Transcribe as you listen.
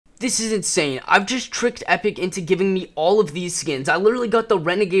This is insane. I've just tricked Epic into giving me all of these skins. I literally got the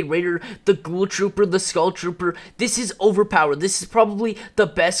Renegade Raider, the Ghoul Trooper, the Skull Trooper. This is overpowered. This is probably the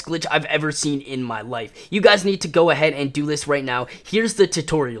best glitch I've ever seen in my life. You guys need to go ahead and do this right now. Here's the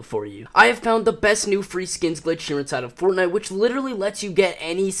tutorial for you. I have found the best new free skins glitch here inside of Fortnite, which literally lets you get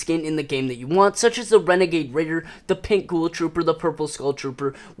any skin in the game that you want, such as the Renegade Raider, the pink Ghoul Trooper, the purple Skull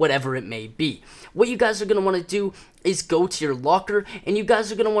Trooper, whatever it may be. What you guys are going to want to do is go to your locker, and you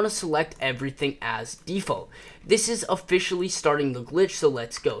guys are going to want to select everything as default. This is officially starting the glitch, so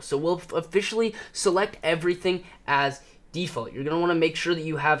let's go. So we'll officially select everything as default. You're going to want to make sure that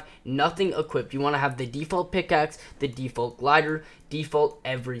you have nothing equipped. You want to have the default pickaxe, the default glider, default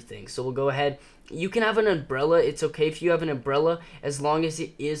everything. So we'll go ahead. You can have an umbrella. It's okay if you have an umbrella as long as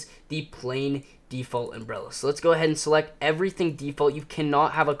it is the plain default umbrella. So let's go ahead and select everything default. You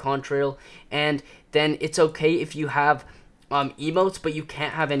cannot have a contrail, and then it's okay if you have emotes, but you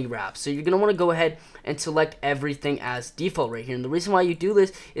can't have any wraps. So you're going to want to go ahead and select everything as default right here. And the reason why you do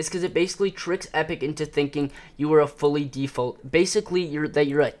this is because it basically tricks Epic into thinking you are a fully default. Basically, you're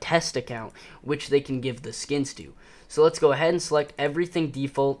a test account, which they can give the skins to. So let's go ahead and select everything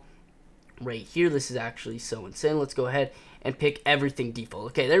default right here. This is actually so insane. Let's go ahead and pick everything default.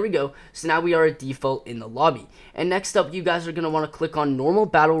 Okay, there we go. So now we are a default in the lobby. And next up, you guys are going to want to click on normal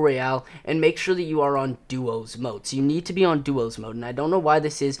battle royale and make sure that you are on duos mode. So you need to be on duos mode, and I don't know why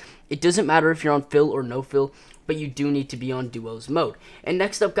this is. It doesn't matter if you're on fill or no fill, but you do need to be on duos mode. And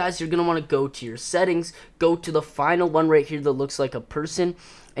next up, guys, you're going to want to go to your settings, go to the final one right here that looks like a person,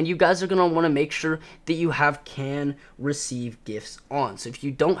 and you guys are going to want to make sure that you have can receive gifts on. So if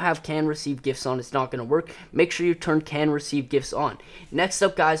you don't have can receive gifts on, it's not going to work. Make sure you turn can receive gifts on. Next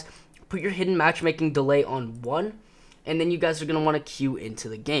up, guys, put your hidden matchmaking delay on 1, and then you guys are going to want to queue into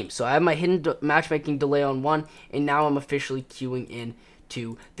the game. So I have my hidden matchmaking delay on 1, and now I'm officially queuing in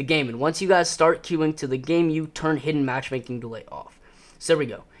to the game. And once you guys start queuing to the game, you turn hidden matchmaking delay off. So there we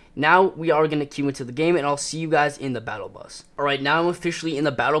go. Now we are going to queue into the game, and I'll see you guys in the battle bus. Alright, now I'm officially in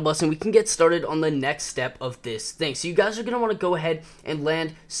the battle bus, and we can get started on the next step of this thing. So you guys are going to want to go ahead and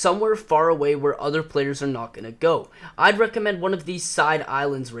land somewhere far away where other players are not going to go. I'd recommend one of these side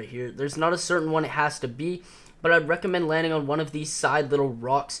islands right here. There's not a certain one it has to be, but I'd recommend landing on one of these side little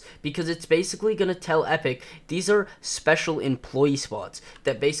rocks because it's basically going to tell Epic these are special employee spots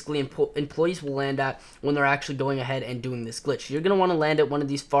that basically employees will land at when they're actually going ahead and doing this glitch. You're going to want to land at one of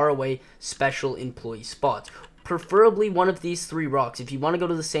these far away special employee spots, preferably one of these 3 rocks. If you want to go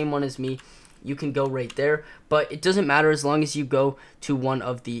to the same one as me, you can go right there, but it doesn't matter as long as you go to one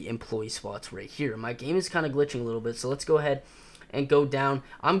of the employee spots right here. My game is kind of glitching a little bit, so let's go ahead and go down.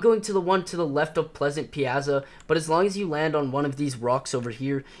 I'm going to the one to the left of Pleasant Piazza, but as long as you land on one of these rocks over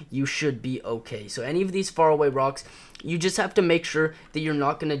here, you should be okay. So any of these far away rocks, you just have to make sure that you're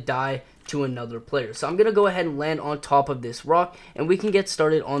not going to die to another player. So I'm going to go ahead and land on top of this rock, and we can get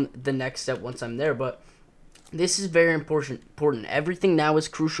started on the next step once I'm there. But this is very important. Everything now is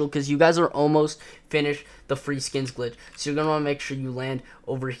crucial because you guys are almost finished the free skins glitch. So you're going to want to make sure you land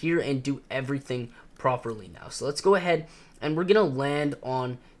over here and do everything properly now. So let's go ahead and we're going to land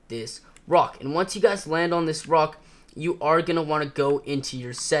on this rock. And once you guys land on this rock, you are going to want to go into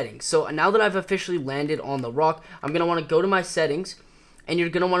your settings. So now that I've officially landed on the rock, I'm going to want to go to my settings, and you're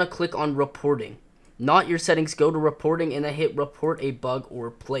going to want to click on reporting. Not your settings, go to reporting, and then hit report a bug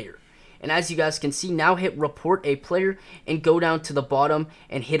or player. And as you guys can see, now hit report a player and go down to the bottom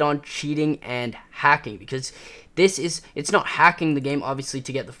and hit on cheating and hacking, because it's not hacking the game obviously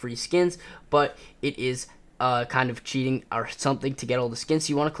to get the free skins, but it is kind of cheating or something to get all the skins. So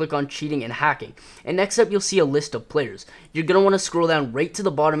you want to click on cheating and hacking. And next up, you'll see a list of players. You're going to want to scroll down right to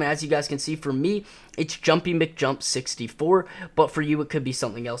the bottom. And as you guys can see, for me, it's Jumpy McJump 64, but for you, it could be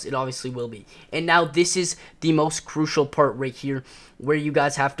something else. It obviously will be. And now this is the most crucial part right here, where you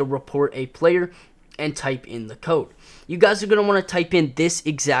guys have to report a player and type in the code. You guys are going to want to type in this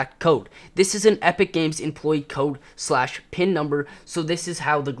exact code. This is an Epic Games employee code / pin number, so this is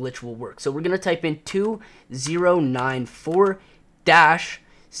how the glitch will work. So we're going to type in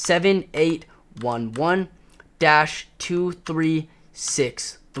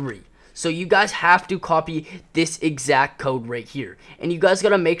 2094-7811-2363. So you guys have to copy this exact code right here. And you guys got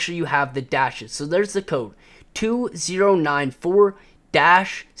to make sure you have the dashes. So there's the code,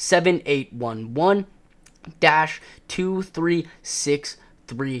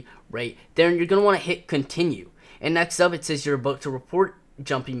 2094-7811-2363 right there, and you're going to want to hit continue. And next up, it says you're about to report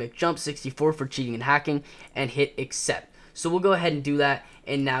Jumpy McJump 64 for cheating and hacking, and hit accept. So we'll go ahead and do that,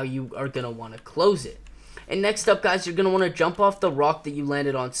 and now you are going to want to close it. And next up, guys, you're going to want to jump off the rock that you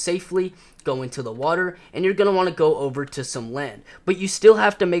landed on safely, go into the water, and you're going to want to go over to some land. But you still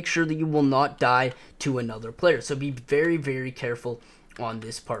have to make sure that you will not die to another player. So be very, very careful on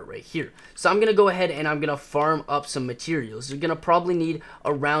this part right here. So I'm going to go ahead and I'm going to farm up some materials. You're going to probably need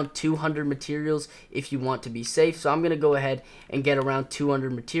around 200 materials if you want to be safe. So I'm going to go ahead and get around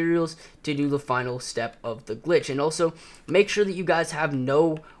 200 materials to do the final step of the glitch. And also make sure that you guys have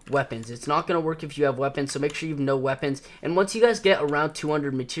no weapons. It's not going to work if you have weapons, so make sure you have no weapons. And once you guys get around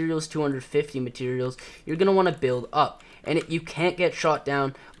 200 materials, 250 materials, you're going to want to build up. And you can't get shot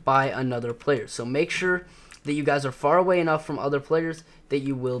down by another player. So make sure that you guys are far away enough from other players that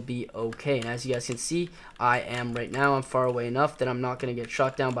you will be okay. And as you guys can see, I am right now. I'm far away enough that I'm not going to get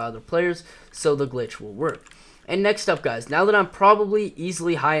shot down by other players, so the glitch will work. And next up, guys, now that I'm probably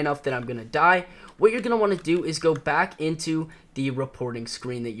easily high enough that I'm going to die, what you're going to want to do is go back into the reporting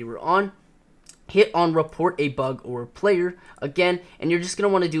screen that you were on, hit on report a bug or player again, and you're just going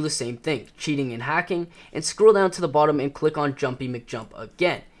to want to do the same thing, cheating and hacking, and scroll down to the bottom and click on Jumpy McJump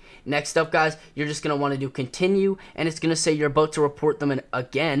again. Next up, guys, you're just going to want to do continue, and it's going to say you're about to report them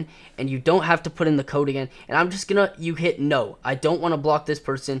again, and you don't have to put in the code again. And I'm just going to, you hit no. I don't want to block this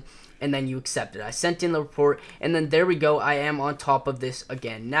person, and then you accept it. I sent in the report, and then there we go. I am on top of this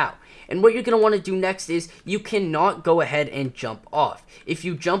again now. And what you're going to want to do next is you cannot go ahead and jump off. If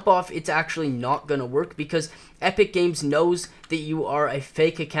you jump off, it's actually not going to work because Epic Games knows that you are a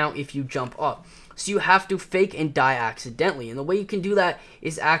fake account if you jump off. So you have to fake and die accidentally. And the way you can do that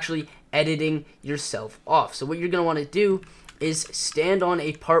is actually editing yourself off. So what you're going to want to do is stand on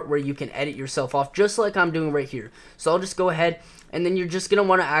a part where you can edit yourself off, just like I'm doing right here. So I'll just go ahead, and then you're just going to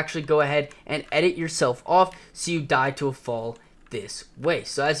want to actually go ahead and edit yourself off so you die to a fall this way.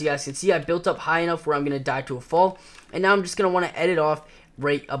 So as you guys can see, I built up high enough where I'm going to die to a fall. And now I'm just going to want to edit off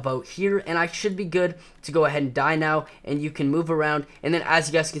right about here, and I should be good to go ahead and die now, and you can move around. And then as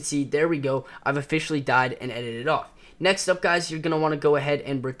you guys can see, there we go, I've officially died and edited off. Next up, guys, you're going to want to go ahead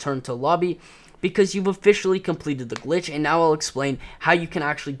and return to lobby because you've officially completed the glitch, and now I'll explain how you can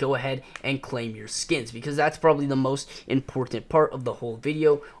actually go ahead and claim your skins, because that's probably the most important part of the whole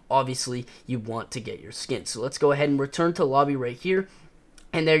video. Obviously, you want to get your skins. So let's go ahead and return to lobby right here.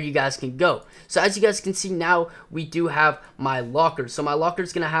 And there you guys can go. So as you guys can see now, we do have my locker. So my locker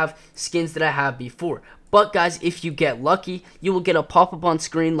is going to have skins that I have before. But guys, if you get lucky, you will get a pop-up on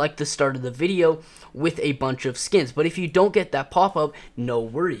screen like the start of the video with a bunch of skins. But if you don't get that pop-up, no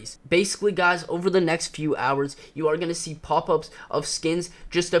worries. Basically, guys, over the next few hours, you are going to see pop-ups of skins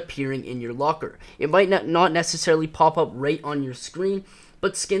just appearing in your locker. It might not necessarily pop up right on your screen,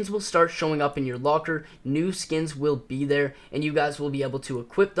 but skins will start showing up in your locker. New skins will be there, and you guys will be able to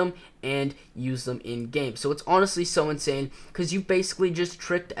equip them and use them in game. So it's honestly so insane because you basically just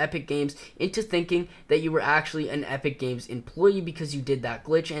tricked Epic Games into thinking that you were actually an Epic Games employee because you did that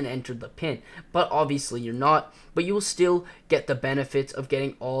glitch and entered the pin. But obviously you're not, but you will still get the benefits of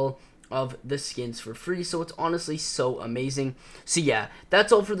getting all of the skins for free. So it's honestly so amazing. So yeah,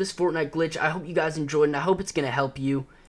 that's all for this Fortnite glitch. I hope you guys enjoyed, and I hope it's going to help you.